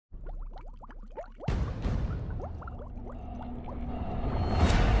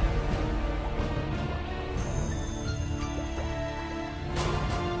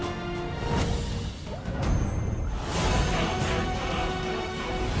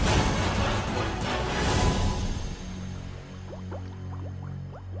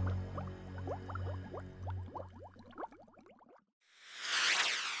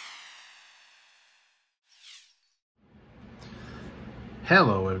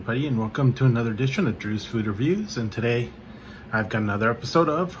Hello everybody and welcome to another edition of Drew's Food Reviews, and today I've got another episode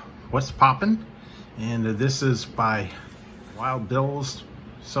of What's Poppin', and this is by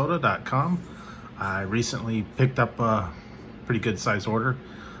wildbillssoda.com. I recently picked up a pretty good size order,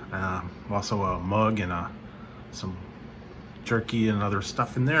 also a mug and some jerky and other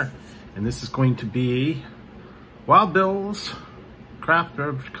stuff in there, and this is going to be Wild Bill's Craft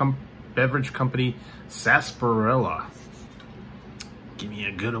Beverage Company Sarsaparilla. Give me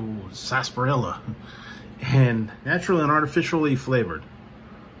a good old sarsaparilla. And naturally and artificially flavored.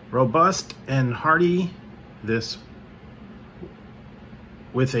 Robust and hearty, this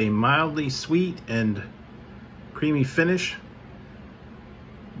with a mildly sweet and creamy finish.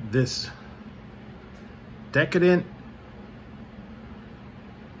 This decadent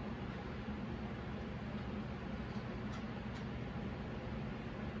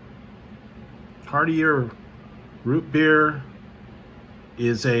heartier root beer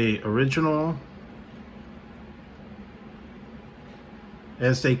is a original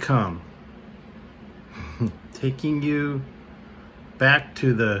as they come, taking you back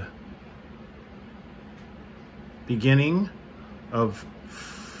to the beginning of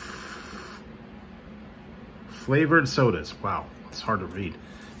flavored sodas. Wow, it's hard to read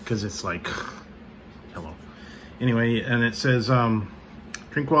because it's like hello. Anyway, and it says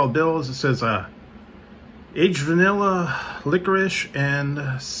drink Wild Bill's. It says aged vanilla, licorice, and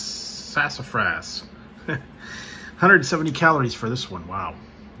sassafras. 170 calories for this one. Wow,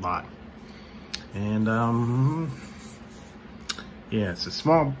 a lot. And yeah, it's a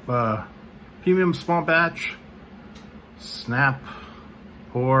small, premium small batch. Snap,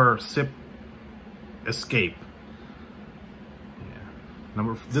 pour, sip, escape.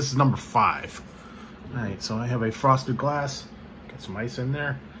 Yeah, this is number 5. All right, so I have a frosted glass. Got some ice in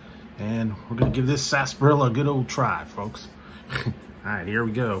there. And we're gonna give this sarsaparilla a good old try, folks. All right, here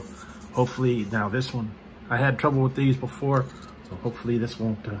we go. Hopefully, now this one, I had trouble with these before, so hopefully this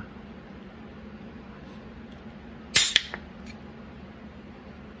won't, yeah,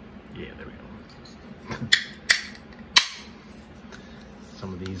 there we go.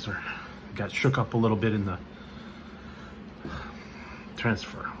 Some of these got shook up a little bit in the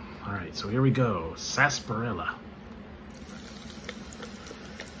transfer. All right, so here we go, sarsaparilla.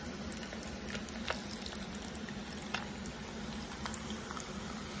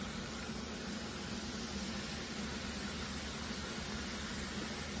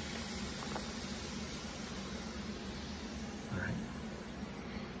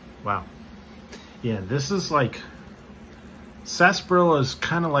 Wow. Yeah, this is like, sarsaparilla is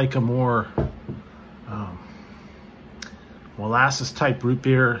kind of like a more molasses type root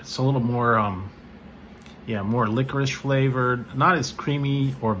beer. It's a little more, yeah, more licorice flavored, not as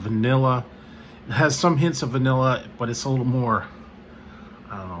creamy or vanilla. It has some hints of vanilla, but it's a little more,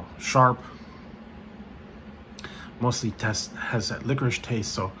 I don't know, sharp. Mostly has that licorice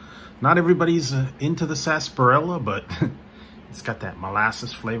taste, so not everybody's into the sarsaparilla, but it's got that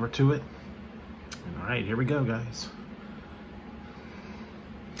molasses flavor to it. All right, here we go, guys.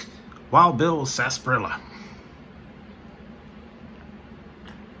 Wild Bill's sarsaparilla.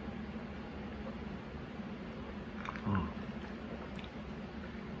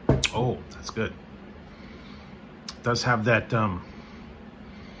 Oh, that's good. It does have that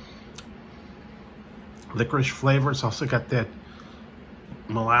licorice flavor. It's also got that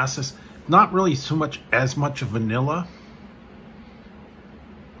molasses. Not really as much of vanilla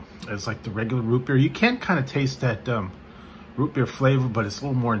as like the regular root beer. You can kind of taste that root beer flavor, but it's a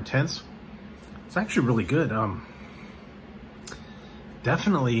little more intense. It's actually really good.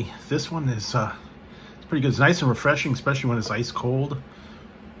 Definitely, this one is it's pretty good. It's nice and refreshing, especially when it's ice cold.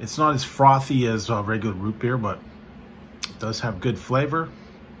 It's not as frothy as regular root beer, but it does have good flavor.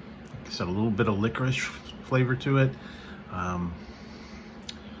 Like I said, a little bit of licorice flavor to it.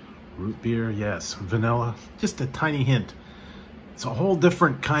 Root beer, yes. Vanilla, just a tiny hint. It's a whole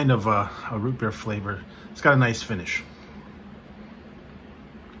different kind of a root beer flavor. It's got a nice finish.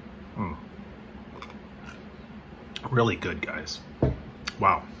 Really good, guys.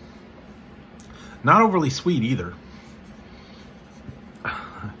 Wow. Not overly sweet either.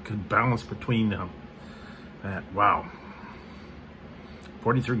 Good balance between that. Wow.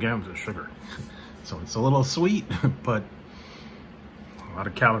 43 grams of sugar. So it's a little sweet, but a lot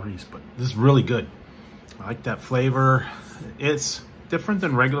of calories, but this is really good. I like that flavor. It's different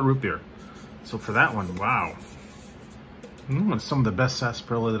than regular root beer. So for that one, wow. It's some of the best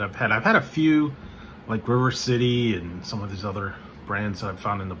sarsaparilla that I've had. I've had a few, like River City and some of these other brands that I've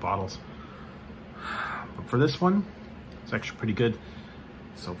found in the bottles. But for this one, it's actually pretty good.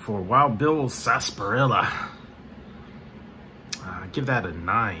 So for Wild Bill's Sarsaparilla, give that a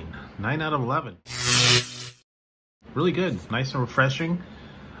 9. 9 out of 11. Really good, nice and refreshing.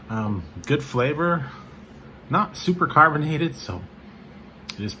 Good flavor, not super carbonated, so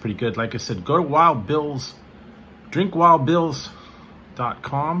it is pretty good. Like I said, go to Wild Bill's,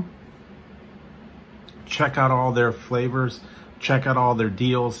 drinkwildbills.com. Check out all their flavors, check out all their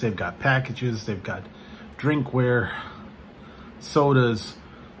deals. They've got packages, they've got drinkware, sodas,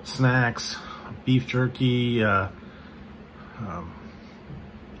 snacks, beef jerky, other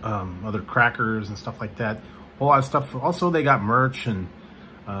crackers and stuff like that. A whole lot of stuff. Also, they got merch and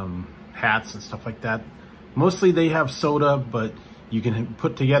hats and stuff like that. Mostly they have soda, but you can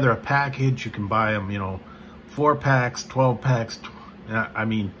put together a package. You can buy them, you know, 4 packs, 12 packs. I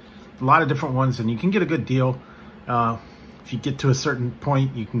mean, a lot of different ones, and you can get a good deal. If you get to a certain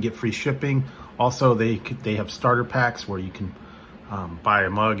point, you can get free shipping. Also, they have starter packs where you can buy a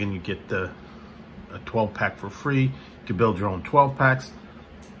mug and you get a 12 pack for free. You can build your own 12 packs.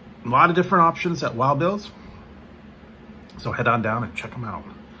 A lot of different options at Wild Bill's. So head on down and check them out.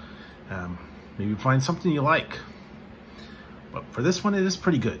 Maybe find something you like. But for this one, it is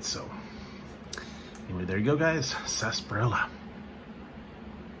pretty good. So anyway, there you go, guys. Sarsaparilla.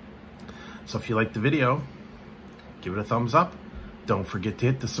 So if you liked the video, give it a thumbs up. Don't forget to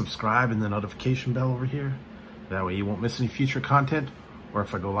hit the subscribe and the notification bell over here. That way you won't miss any future content, or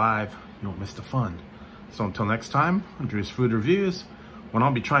if I go live, you won't miss the fun. So until next time, on Drew's Food Reviews, when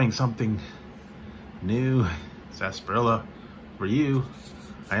I'll be trying something new, sarsaparilla, for you.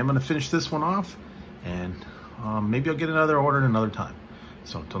 I am going to finish this one off, and maybe I'll get another order another time.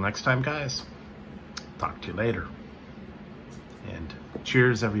 So until next time, guys, talk to you later. And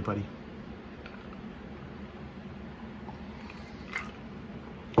cheers, everybody.